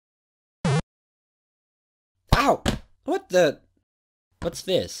Ow! What the? What's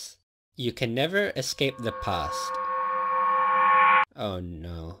this? You can never escape the past. Oh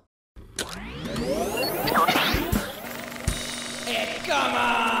no. Hey, come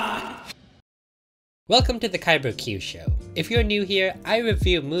on! Welcome to the KyberQ show. If you're new here, I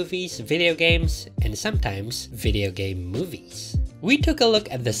review movies, video games, and sometimes video game movies. We took a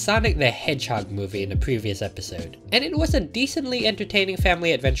look at the Sonic the Hedgehog movie in a previous episode, and it was a decently entertaining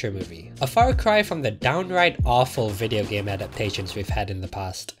family adventure movie. A far cry from the downright awful video game adaptations we've had in the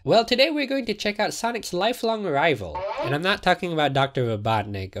past. Well, today we're going to check out Sonic's lifelong rival, and I'm not talking about Dr.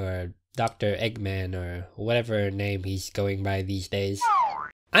 Robotnik or Dr. Eggman or whatever name he's going by these days.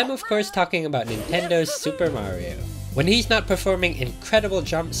 I'm of course talking about Nintendo's Super Mario. When he's not performing incredible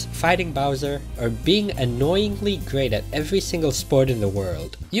jumps, fighting Bowser, or being annoyingly great at every single sport in the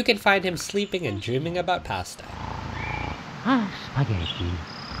world, you can find him sleeping and dreaming about pasta. Spaghetti.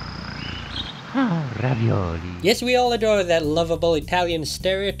 Ravioli. Yes, we all adore that lovable Italian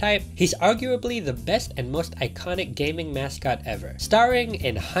stereotype. He's arguably the best and most iconic gaming mascot ever, starring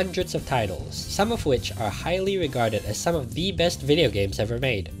in hundreds of titles, some of which are highly regarded as some of the best video games ever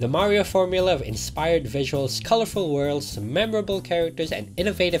made. The Mario formula of inspired visuals, colorful worlds, memorable characters, and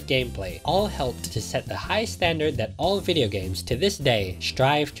innovative gameplay all helped to set the high standard that all video games to this day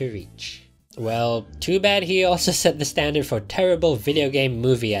strive to reach. Well, too bad he also set the standard for terrible video game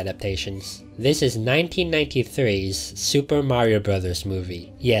movie adaptations. This is 1993's Super Mario Bros.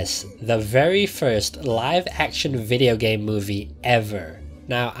 Movie. Yes, the very first live-action video game movie ever.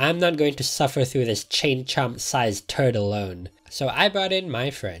 Now, I'm not going to suffer through this chain-chomp-sized turd alone, so I brought in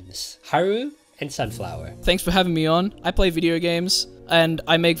my friends, Harru and Sunflower. Thanks for having me on. I play video games, and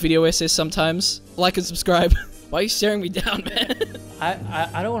I make video essays sometimes. Like and subscribe. Why are you staring me down, man?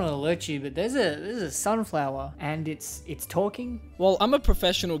 I don't want to alert you, but there's a sunflower and it's talking. Well, I'm a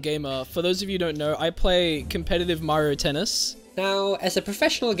professional gamer. For those of you who don't know, I play competitive Mario Tennis. Now, as a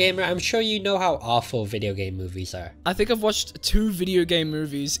professional gamer, I'm sure you know how awful video game movies are. I think I've watched 2 video game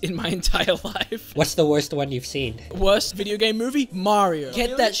movies in my entire life. What's the worst one you've seen? Worst video game movie? Mario.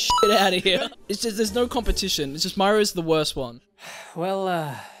 Get that shit out of here. It's just, there's no competition. It's just Mario's the worst one. Well,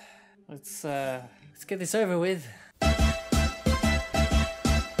 let's get this over with.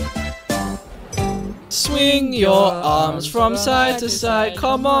 Swing your arms from side to side.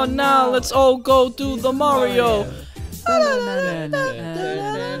 Come on now, let's all go do the Mario.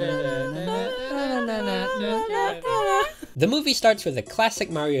 The movie starts with a classic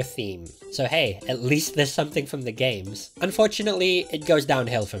Mario theme, so hey, at least there's something from the games. Unfortunately, it goes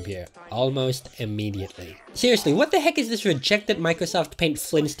downhill from here, almost immediately. Seriously, what the heck is this rejected Microsoft Paint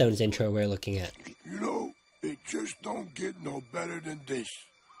Flintstones intro we're looking at? You know, it just don't get no better than this.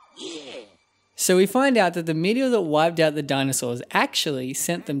 Yeah. So we find out that the meteor that wiped out the dinosaurs actually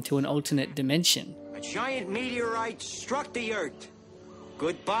sent them to an alternate dimension. A giant meteorite struck the Earth.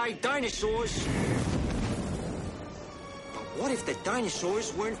 Goodbye, dinosaurs. But what if the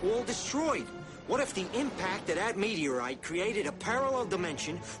dinosaurs weren't all destroyed? What if the impact of that meteorite created a parallel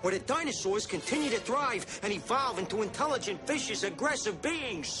dimension where the dinosaurs continue to thrive and evolve into intelligent, vicious, aggressive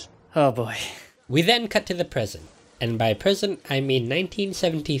beings? Oh boy. We then cut to the present. And by present, I mean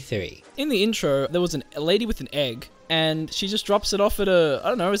 1973. In the intro, there was a lady with an egg, and she just drops it off at I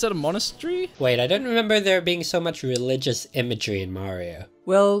don't know, is that a monastery? Wait, I don't remember there being so much religious imagery in Mario.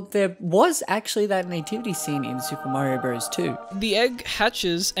 Well, there was actually that nativity scene in Super Mario Bros. 2. The egg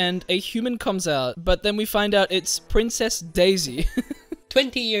hatches and a human comes out, but then we find out it's Princess Daisy.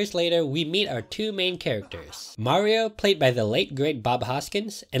 20 years later, we meet our 2 main characters. Mario, played by the late great Bob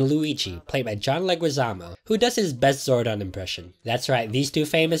Hoskins, and Luigi, played by John Leguizamo, who does his best Zordon impression. That's right, these 2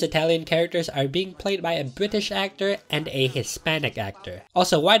 famous Italian characters are being played by a British actor and a Hispanic actor.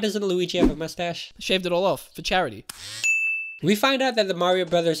 Also, why doesn't Luigi have a mustache? Shaved it all off, for charity. We find out that the Mario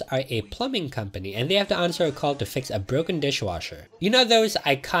Brothers are a plumbing company and they have to answer a call to fix a broken dishwasher. You know those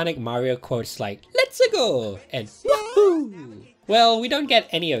iconic Mario quotes like, "Let's go!" and "Woohoo!" Well, we don't get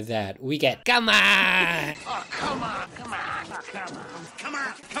any of that. We get, "Come on!" Oh, come on, come on, come on, come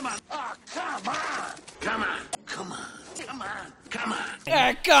on, come on, oh, come on, come on, come on, come on, come on.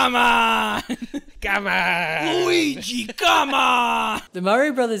 Come on! Come on! Luigi, come on! The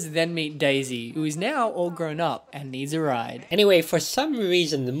Mario brothers then meet Daisy, who is now all grown up and needs a ride. Anyway, for some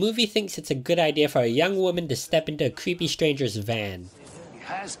reason, the movie thinks it's a good idea for a young woman to step into a creepy stranger's van. He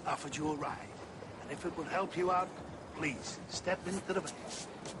has offered you a ride, and if it would help you out, please step into the van.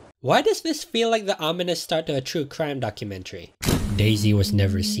 Why does this feel like the ominous start to a true crime documentary? Daisy was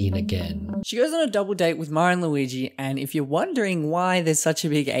never seen again. She goes on a double date with Mario and Luigi, and if you're wondering why there's such a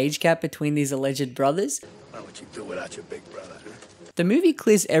big age gap between these alleged brothers, What would you do without your big brother, huh? The movie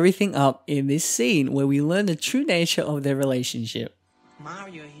clears everything up in this scene where we learn the true nature of their relationship.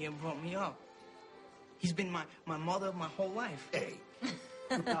 Mario here brought me up. He's been my mother my whole life. Hey.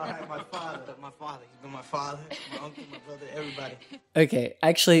 Alright, my father. He's been my father, my uncle, my brother, everybody. Okay,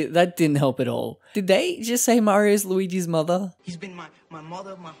 actually, that didn't help at all. Did they just say Mario's Luigi's mother? He's been my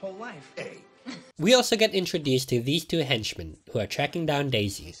mother my whole life. Hey. We also get introduced to these two henchmen who are tracking down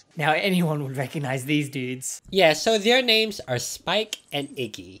Daisy. Now anyone would recognize these dudes. Yeah, so their names are Spike and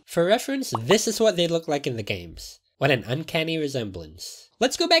Iggy. For reference, this is what they look like in the games. What an uncanny resemblance.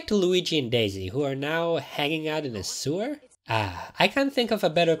 Let's go back to Luigi and Daisy, who are now hanging out in a sewer? I can't think of a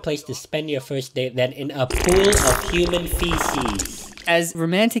better place to spend your first date than in a pool of human feces. As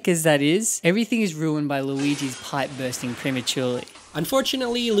romantic as that is, everything is ruined by Luigi's pipe bursting prematurely.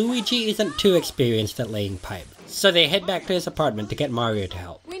 Unfortunately, Luigi isn't too experienced at laying pipe, so they head back to his apartment to get Mario to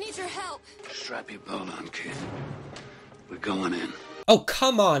help. We need your help. Strap your belt on, kid. We're going in. Oh,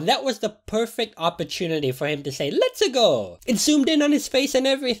 come on, that was the perfect opportunity for him to say, "Let's go!" It zoomed in on his face and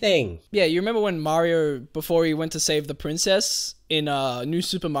everything. Yeah, you remember when Mario, before he went to save the princess in New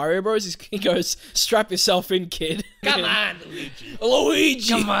Super Mario Bros, he goes, "Strap yourself in, kid." Come on, Luigi. Luigi!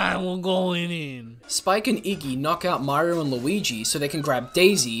 Come on, we're going in. Spike and Iggy knock out Mario and Luigi so they can grab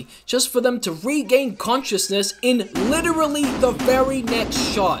Daisy, just for them to regain consciousness in literally the very next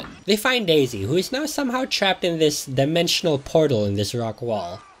shot. They find Daisy, who is now somehow trapped in this dimensional portal in this rock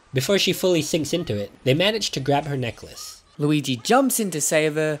wall. Before she fully sinks into it, they manage to grab her necklace. Luigi jumps in to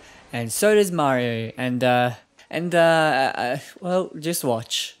save her, and so does Mario, well, just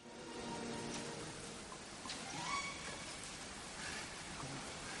watch.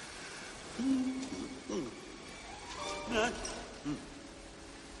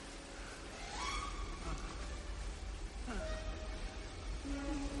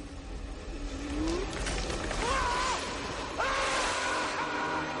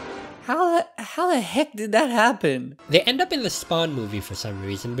 How the heck did that happen? They end up in the Spawn movie for some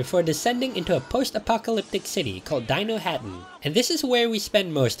reason before descending into a post-apocalyptic city called Dino Hatton, and this is where we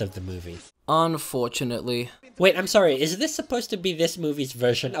spend most of the movie. Unfortunately. Wait, I'm sorry, is this supposed to be this movie's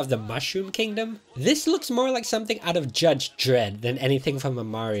version of the Mushroom Kingdom? This looks more like something out of Judge Dredd than anything from a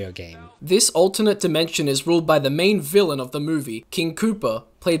Mario game. This alternate dimension is ruled by the main villain of the movie, King Koopa,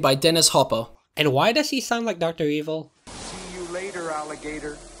 played by Dennis Hopper. And why does he sound like Dr. Evil? See you later,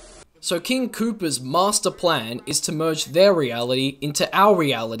 alligator. So King Koopa's master plan is to merge their reality into our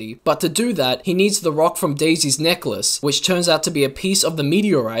reality, but to do that, he needs the rock from Daisy's necklace, which turns out to be a piece of the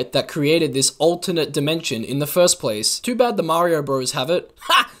meteorite that created this alternate dimension in the first place. Too bad the Mario Bros have it.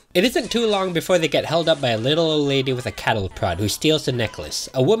 Ha! It isn't too long before they get held up by a little old lady with a cattle prod who steals the necklace.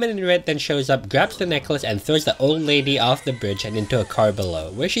 A woman in red then shows up, grabs the necklace, and throws the old lady off the bridge and into a car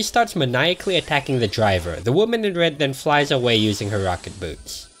below, where she starts maniacally attacking the driver. The woman in red then flies away using her rocket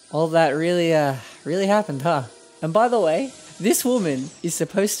boots. All that really happened, huh? And by the way, this woman is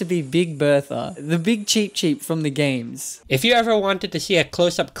supposed to be Big Bertha, the big cheap from the games. If you ever wanted to see a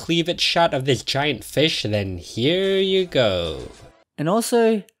close-up cleavage shot of this giant fish, then here you go. And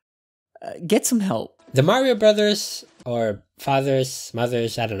also, get some help. The Mario brothers, or fathers,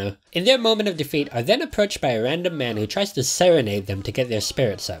 mothers, I don't know, in their moment of defeat are then approached by a random man who tries to serenade them to get their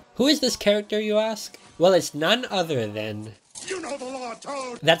spirits up. Who is this character, you ask? Well, it's none other than... You know the law,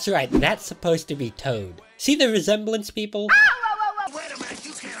 Toad! That's right, that's supposed to be Toad. See the resemblance, people? Wait a minute,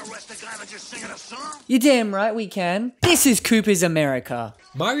 you can't arrest a guy for just singing a song? You're damn right we can. This is Koopa's America.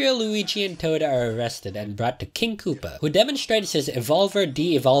 Mario, Luigi, and Toad are arrested and brought to King Koopa, who demonstrates his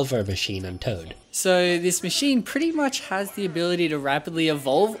evolver-de-evolver machine on Toad. So this machine pretty much has the ability to rapidly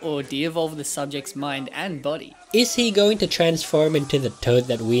evolve or de-evolve the subject's mind and body. Is he going to transform into the Toad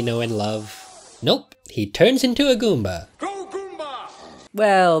that we know and love? Nope, he turns into a Goomba. Go, Goomba!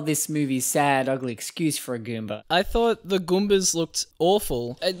 Well, this movie's sad, ugly excuse for a Goomba. I thought the Goombas looked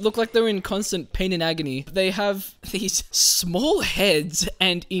awful. It looked like they were in constant pain and agony. They have these small heads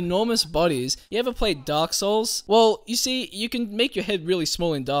and enormous bodies. You ever played Dark Souls? Well, you see, you can make your head really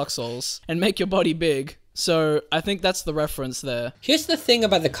small in Dark Souls and make your body big. So, I think that's the reference there. Here's the thing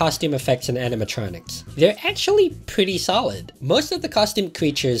about the costume effects and animatronics. They're actually pretty solid. Most of the costume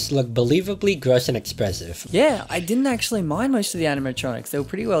creatures look believably gross and expressive. Yeah, I didn't actually mind most of the animatronics. They were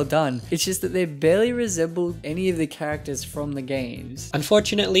pretty well done. It's just that they barely resembled any of the characters from the games.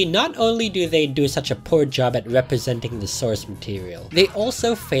 Unfortunately, not only do they do such a poor job at representing the source material, they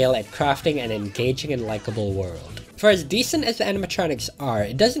also fail at crafting an engaging and likable world. For as decent as the animatronics are,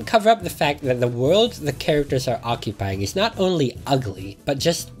 it doesn't cover up the fact that the world the characters are occupying is not only ugly, but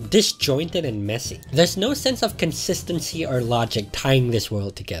just disjointed and messy. There's no sense of consistency or logic tying this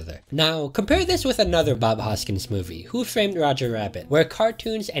world together. Now, compare this with another Bob Hoskins movie, Who Framed Roger Rabbit, where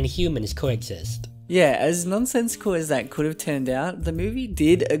cartoons and humans coexist. Yeah, as nonsensical as that could have turned out, the movie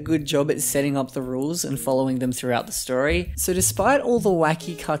did a good job at setting up the rules and following them throughout the story. So despite all the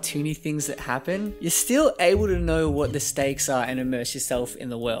wacky cartoony things that happen, you're still able to know what the stakes are and immerse yourself in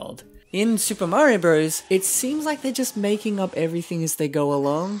the world. In Super Mario Bros, it seems like they're just making up everything as they go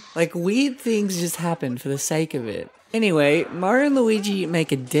along. Like, weird things just happen for the sake of it. Anyway, Mario and Luigi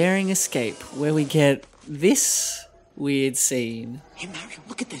make a daring escape where we get this weird scene. Hey, Mario,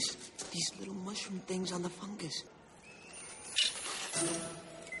 look at this. These little mushroom things on the fungus.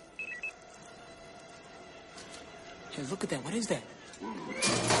 Hey, look at that. What is that?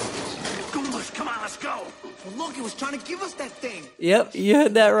 Goombas, come on, let's go. Well, look, it was trying to give us that thing. Yep, you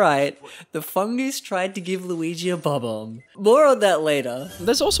heard that right. The fungus tried to give Luigi a bob-omb. More on that later.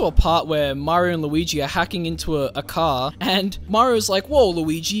 There's also a part where Mario and Luigi are hacking into a car, and Mario's like, whoa,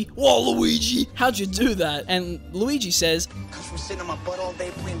 Luigi, how'd you do that? And Luigi says, Because I'm sitting on my butt all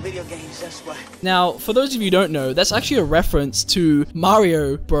day playing video games, that's why. now, for those of you who don't know, that's actually a reference to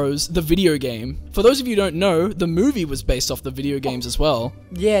Mario Bros, the video game. For those of you who don't know, the movie was based off the video games as well.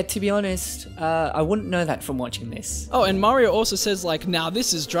 Yeah, to be honest, I wouldn't know that from watching this. Oh, and Mario also says like, now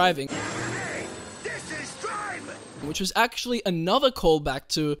this is driving, Hey, this is driving. which was actually another callback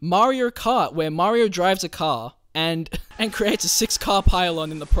to Mario Kart, where Mario drives a car and creates a 6-car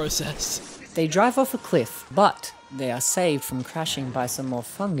pylon in the process. They drive off a cliff, but they are saved from crashing by some more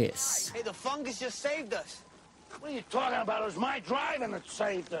fungus. Hey, the fungus just saved us. What are you talking about? It was my driving that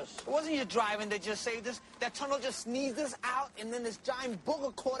saved us. It wasn't your driving that just saved us. That tunnel just sneezed us out, and then this giant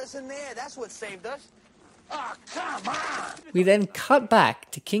booger caught us in there. That's what saved us. Oh, come on. We then cut back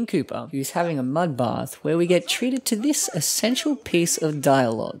to King Koopa, who's having a mud bath, where we get treated to this essential piece of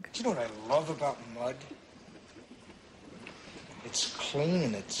dialogue. Do you know what I love about mud? It's clean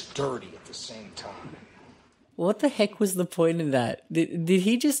and it's dirty at the same time. What the heck was the point of that? Did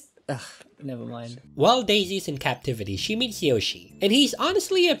he just... Ugh, never mind. While Daisy's in captivity, she meets Yoshi, and he's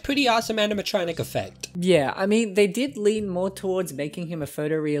honestly a pretty awesome animatronic effect. Yeah, I mean, they did lean more towards making him a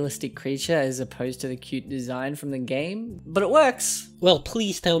photorealistic creature as opposed to the cute design from the game, but it works. Well,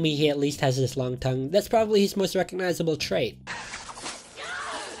 please tell me he at least has this long tongue. That's probably his most recognizable trait.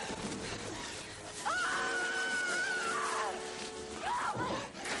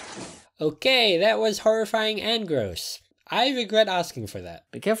 Okay, that was horrifying and gross. I regret asking for that.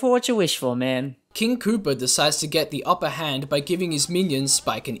 Be careful what you wish for, man. King Koopa decides to get the upper hand by giving his minions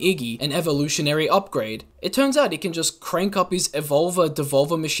Spike and Iggy an evolutionary upgrade. It turns out he can just crank up his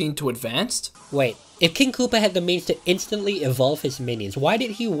evolver-devolver machine to advanced. Wait, if King Koopa had the means to instantly evolve his minions, why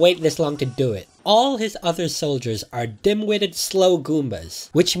did he wait this long to do it? All his other soldiers are dim-witted slow Goombas,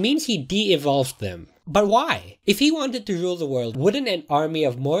 which means he de-evolved them. But why? If he wanted to rule the world, wouldn't an army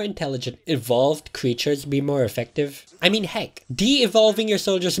of more intelligent, evolved creatures be more effective? I mean, heck, de-evolving your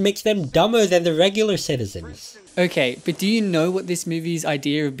soldiers makes them dumber than the regular citizens. Okay, but do you know what this movie's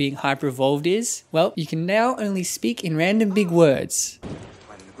idea of being hyper-evolved is? Well, you can now only speak in random big words.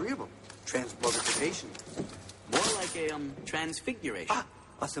 Quite an agreeable. Transmogrification. More like a, transfiguration.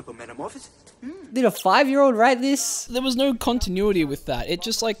 A simple metamorphosis. Did a 5-year-old write this? There was no continuity with that. It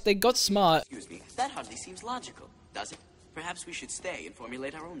just like, they got smart. Excuse me, that hardly seems logical, does it? Perhaps we should stay and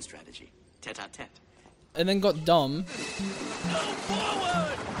formulate our own strategy. Tete-a-tete. And then got dumb.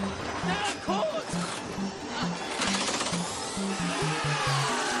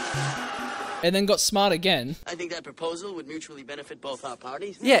 And then got smart again. I think that proposal would mutually benefit both our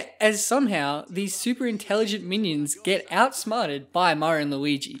parties. Yeah, as somehow these super intelligent minions get outsmarted by Mario and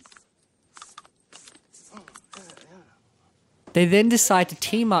Luigi. They then decide to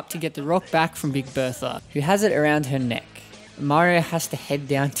team up to get the rock back from Big Bertha, who has it around her neck. Mario has to head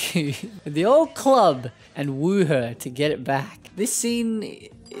down to the old club and woo her to get it back. This scene,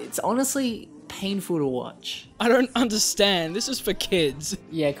 it's honestly painful to watch. I don't understand. This is for kids.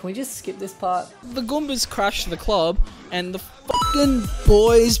 Yeah, can we just skip this part? The Goombas crash the club, and the fucking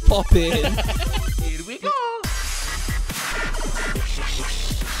boys pop in. Here we go.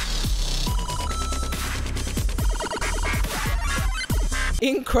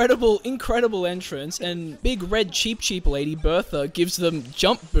 Incredible entrance, and big red cheap lady Bertha gives them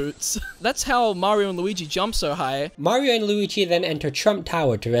jump boots. That's how Mario and Luigi jump so high. Mario and Luigi then enter Trump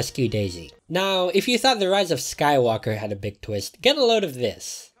Tower to rescue Daisy. Now, if you thought the Rise of Skywalker had a big twist, get a load of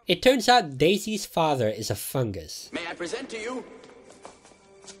this. It turns out Daisy's father is a fungus. May I present to you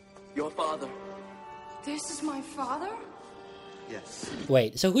your father? This is my father? Yes.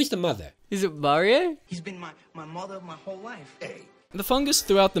 Wait, so who's the mother? Is it Mario? He's been my mother my whole life. Hey. The fungus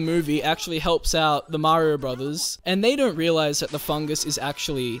throughout the movie actually helps out the Mario brothers, and they don't realize that the fungus is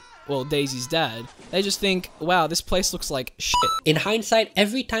actually, well, Daisy's dad. They just think, wow, this place looks like shit. In hindsight,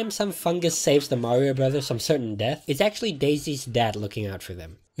 every time some fungus saves the Mario brothers from certain death, it's actually Daisy's dad looking out for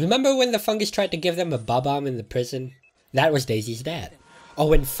them. Remember when the fungus tried to give them a Bob-omb in the prison? That was Daisy's dad. Or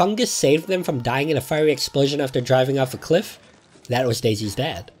when fungus saved them from dying in a fiery explosion after driving off a cliff? That was Daisy's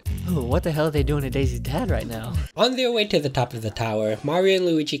dad. Oh, what the hell are they doing to Daisy's dad right now? On their way to the top of the tower, Mario and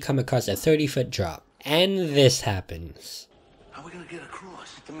Luigi come across a 30-foot drop. And this happens. How are we gonna get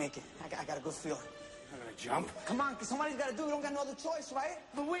across? I can make it. I got a good feeling. I'm gonna jump. Come on, cause somebody's gotta do it. We don't got no other choice, right?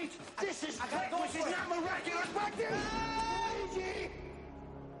 Luigi, this is I gotta quick. go This for is it. not miraculous. Back there. Luigi!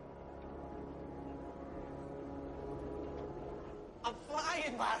 I'm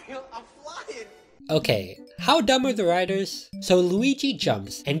flying, Mario. I'm flying. Okay, how dumb are the riders? So Luigi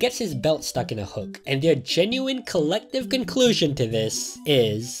jumps and gets his belt stuck in a hook, and their genuine collective conclusion to this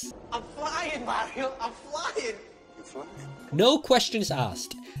is... I'm flying, Mario. I'm flying. You flying? No questions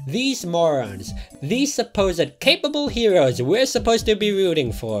asked. These morons, these supposed capable heroes we're supposed to be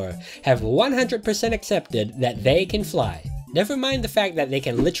rooting for, have 100% accepted that they can fly. Never mind the fact that they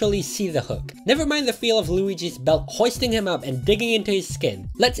can literally see the hook. Never mind the feel of Luigi's belt hoisting him up and digging into his skin.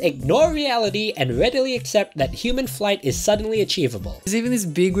 Let's ignore reality and readily accept that human flight is suddenly achievable. There's even this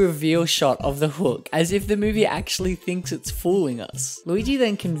big reveal shot of the hook, as if the movie actually thinks it's fooling us. Luigi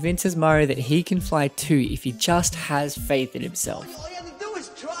then convinces Mario that he can fly too if he just has faith in himself. All you have to do is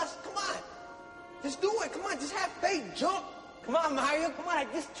trust. Come on. Just do it. Come on. Just have faith. Jump. Come on, Mario. Come on.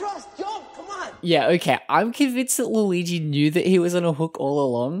 Just trust. Jump. Come on. Yeah, okay, I'm convinced that Luigi knew that he was on a hook all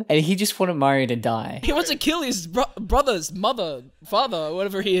along, and he just wanted Mario to die. He wants to kill his brother's mother, father,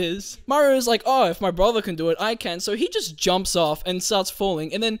 whatever he is. Mario's like, oh, if my brother can do it, I can. So he just jumps off and starts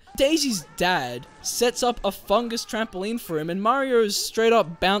falling. And then Daisy's dad sets up a fungus trampoline for him, and Mario's straight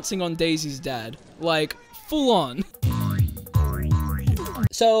up bouncing on Daisy's dad. Like, full on.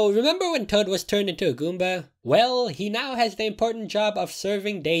 So, remember when Toad was turned into a Goomba? Well, he now has the important job of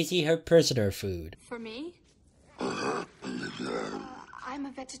serving Daisy her prisoner food. For me? I'm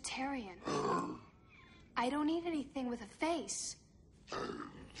a vegetarian. I don't eat anything with a face. I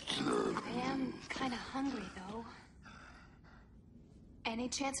am kind of hungry, though. Any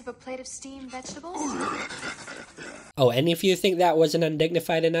chance of a plate of steamed vegetables? Oh, and if you think that wasn't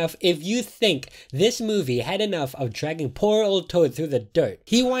undignified enough, if you think this movie had enough of dragging poor old Toad through the dirt,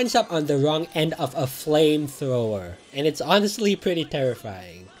 he winds up on the wrong end of a flamethrower. And it's honestly pretty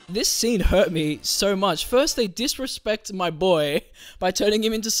terrifying. This scene hurt me so much. First, they disrespect my boy by turning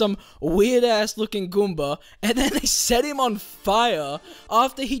him into some weird-ass looking Goomba, and then they set him on fire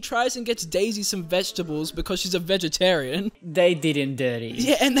after he tries and gets Daisy some vegetables because she's a vegetarian. They did him dirty.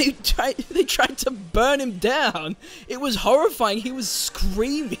 Yeah, and they tried to burn him down. It was horrifying. He was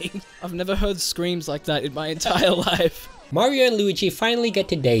screaming. I've never heard screams like that in my entire life. Mario and Luigi finally get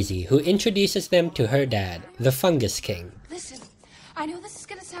to Daisy, who introduces them to her dad, the Fungus King. Listen, I know this is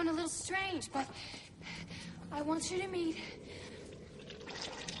gonna sound a little strange, but I want you to meet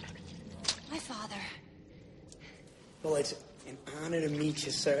my father. Well, it's an honor to meet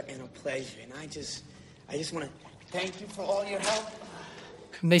you, sir, and a pleasure. And I just want to thank you for all your help.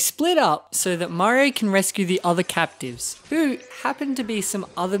 They split up so that Mario can rescue the other captives, who happen to be some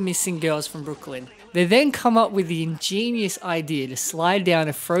other missing girls from Brooklyn. They then come up with the ingenious idea to slide down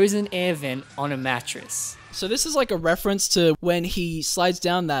a frozen air vent on a mattress. So this is like a reference to when he slides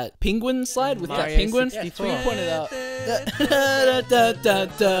down that penguin slide with that Mario penguin. 64. You pointed out.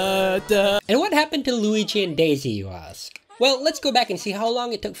 And what happened to Luigi and Daisy, you ask? Well, let's go back and see how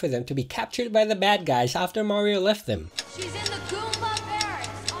long it took for them to be captured by the bad guys after Mario left them. She's in the Goomba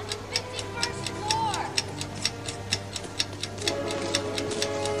barracks on the 51st floor.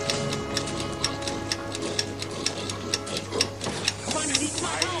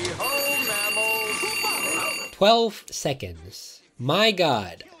 12 seconds. My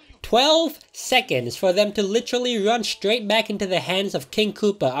god. 12 seconds for them to literally run straight back into the hands of King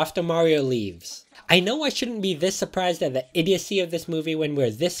Koopa after Mario leaves. I know I shouldn't be this surprised at the idiocy of this movie when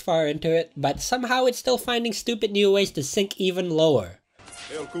we're this far into it, but somehow it's still finding stupid new ways to sink even lower.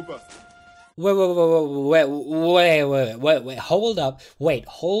 Hail, Koopa. Wait,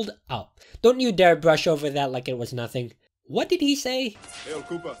 hold up. Don't you dare brush over that like it was nothing. What did he say? Hail,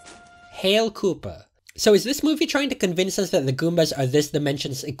 Koopa. Hail Koopa. So is this movie trying to convince us that the Goombas are this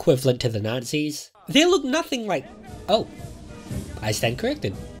dimension's equivalent to the Nazis? They look nothing like... Oh, I stand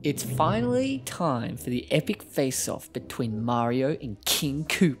corrected. It's finally time for the epic face-off between Mario and King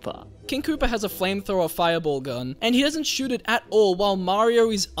Koopa. King Koopa has a flamethrower fireball gun, and he doesn't shoot it at all while Mario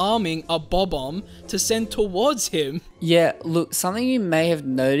is arming a Bob-omb to send towards him. Yeah, look, something you may have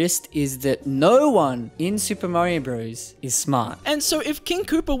noticed is that no one in Super Mario Bros. Is smart. And so if King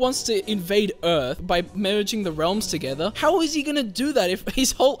Koopa wants to invade Earth by merging the realms together, how is he gonna do that if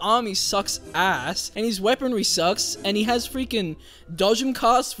his whole army sucks ass, and his weaponry sucks, and he has freaking dodgem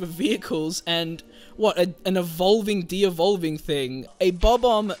casts for vehicles, and what, an evolving, de-evolving thing. A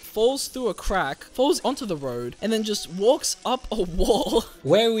Bob-omb falls through a crack, falls onto the road, and then just walks up a wall.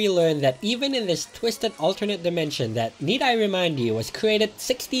 Where we learn that even in this twisted alternate dimension that, need I remind you, was created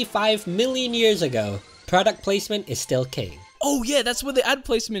 65 million years ago, product placement is still king. Oh yeah, that's where the ad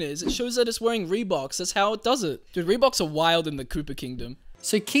placement is. It shows that it's wearing Reeboks. That's how it does it. Dude, Reeboks are wild in the Koopa Kingdom.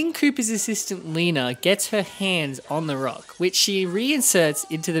 So King Koopa's assistant Lena gets her hands on the rock, which she reinserts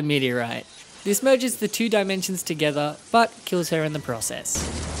into the meteorite. This merges the two dimensions together, but kills her in the process.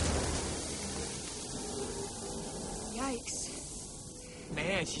 Yikes.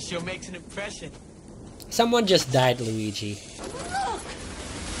 Man, she sure makes an impression. Someone just died, Luigi. Look!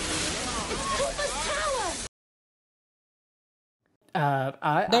 Koopa's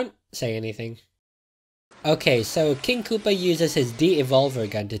tower! Don't say anything. Okay, so King Koopa uses his de-evolver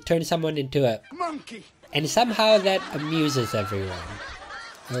gun to turn someone into a Monkey! and somehow that amuses everyone.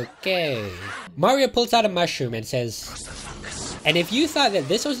 Okay. Mario pulls out a mushroom and says, and if you thought that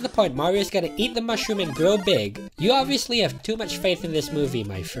this was the point Mario's gonna eat the mushroom and grow big, you obviously have too much faith in this movie,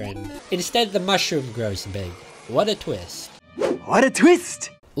 my friend. Instead, the mushroom grows big. What a twist. What a twist!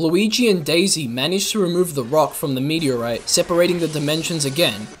 Luigi and Daisy manage to remove the rock from the meteorite, separating the dimensions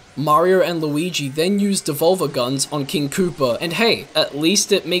again. Mario and Luigi then use devolver guns on King Koopa, and hey, at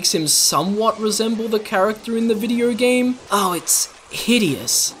least it makes him somewhat resemble the character in the video game. Oh, it's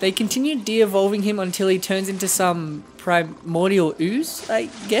hideous. They continue de-evolving him until he turns into some primordial ooze, I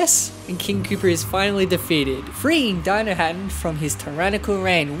guess? And King Koopa is finally defeated, freeing Dino Hatton from his tyrannical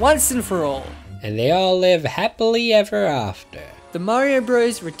reign once and for all. And they all live happily ever after. The Mario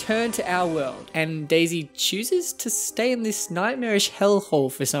Bros return to our world, and Daisy chooses to stay in this nightmarish hellhole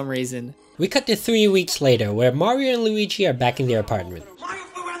for some reason. We cut to 3 weeks later, where Mario and Luigi are back in their apartment. Mario,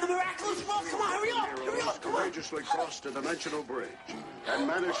 around the miraculous wall! Come on, hurry up! Courageously crossed a dimensional bridge and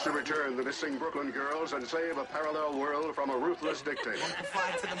managed to return the missing Brooklyn girls and save a parallel world from a ruthless dictator.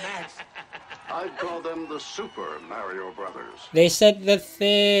 Amplified to the max. I'd call them the Super Mario Brothers. They said the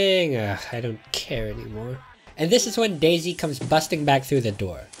thing. Ugh, I don't care anymore. And this is when Daisy comes busting back through the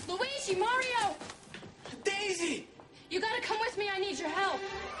door. Luigi, Mario! Daisy! You gotta come with me, I need your help.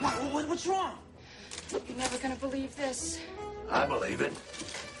 What's wrong? You're never gonna believe this. I believe it.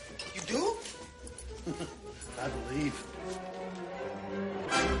 You do? I believe.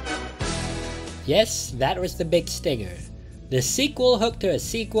 Yes, that was the big stinger. The sequel hooked to a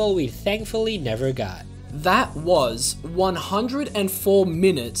sequel we thankfully never got. That was 104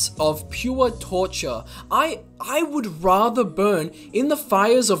 minutes of pure torture. I would rather burn in the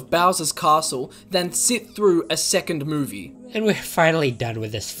fires of Bowser's Castle than sit through a second movie. And we're finally done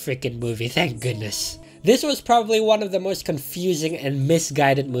with this frickin' movie, thank goodness. This was probably one of the most confusing and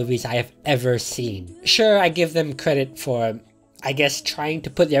misguided movies I have ever seen. Sure, I give them credit for, I guess, trying to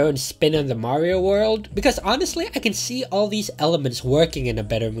put their own spin on the Mario world, because honestly, I can see all these elements working in a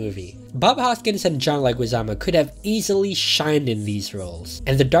better movie. Bob Hoskins and John Leguizamo could have easily shined in these roles,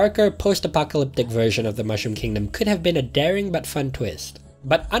 and the darker, post-apocalyptic version of the Mushroom Kingdom could have been a daring but fun twist.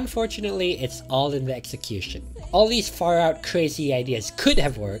 But unfortunately, it's all in the execution. All these far-out crazy ideas could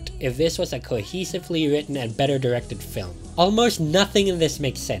have worked if this was a cohesively written and better directed film. Almost nothing in this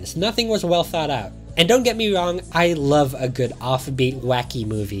makes sense, nothing was well thought out. And don't get me wrong, I love a good offbeat, wacky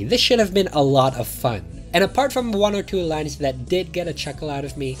movie. This should have been a lot of fun. And apart from one or two lines that did get a chuckle out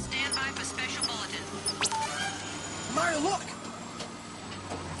of me, Stand by for special bulletin. Mario, look!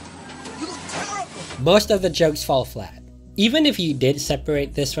 You look terrible! most of the jokes fall flat. Even if you did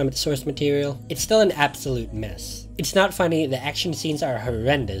separate this from its source material, it's still an absolute mess. It's not funny, the action scenes are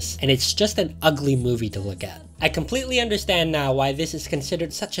horrendous, and it's just an ugly movie to look at. I completely understand now why this is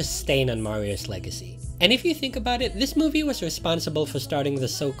considered such a stain on Mario's legacy. And if you think about it, this movie was responsible for starting the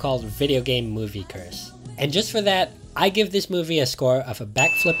so-called video game movie curse. And just for that, I give this movie a score of a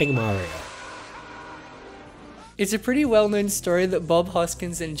backflipping Mario. It's a pretty well-known story that Bob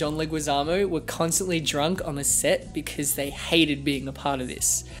Hoskins and John Leguizamo were constantly drunk on the set because they hated being a part of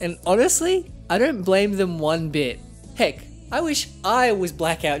this. And honestly, I don't blame them one bit. Heck, I wish I was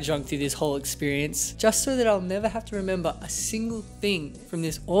blackout drunk through this whole experience, just so that I'll never have to remember a single thing from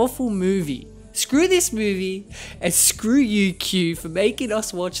this awful movie. Screw this movie, and screw you, Q, for making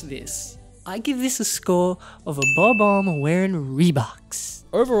us watch this. I give this a score of a Bob-omb wearing Reeboks.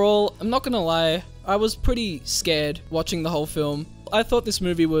 Overall, I'm not gonna lie, I was pretty scared watching the whole film. I thought this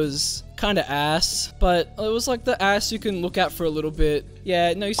movie was kinda ass, but it was like the ass you can look at for a little bit.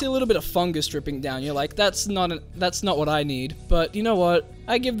 Yeah, no, you see a little bit of fungus dripping down, you're like, that's not what I need. But you know what?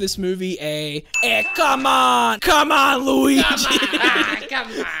 I give this movie a come on! Come on, Luigi!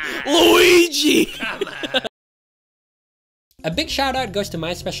 Come on! Luigi! Come on! A big shout out goes to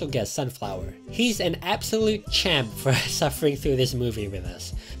my special guest, Sunflower. He's an absolute champ for suffering through this movie with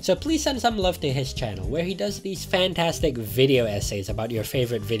us. So please send some love to his channel, where he does these fantastic video essays about your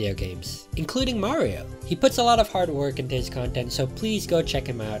favorite video games, including Mario. He puts a lot of hard work into his content, so please go check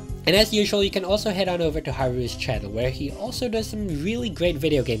him out. And as usual, you can also head on over to Harru's channel, where he also does some really great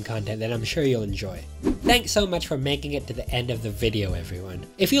video game content that I'm sure you'll enjoy. Thanks so much for making it to the end of the video, everyone.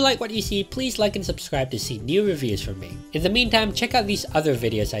 If you like what you see, please like and subscribe to see new reviews from me. In the meantime, check out these other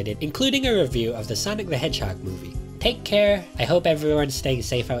videos I did, including a review of the Sonic the Hedgehog movie. Take care, I hope everyone's staying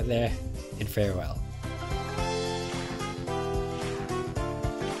safe out there, and farewell.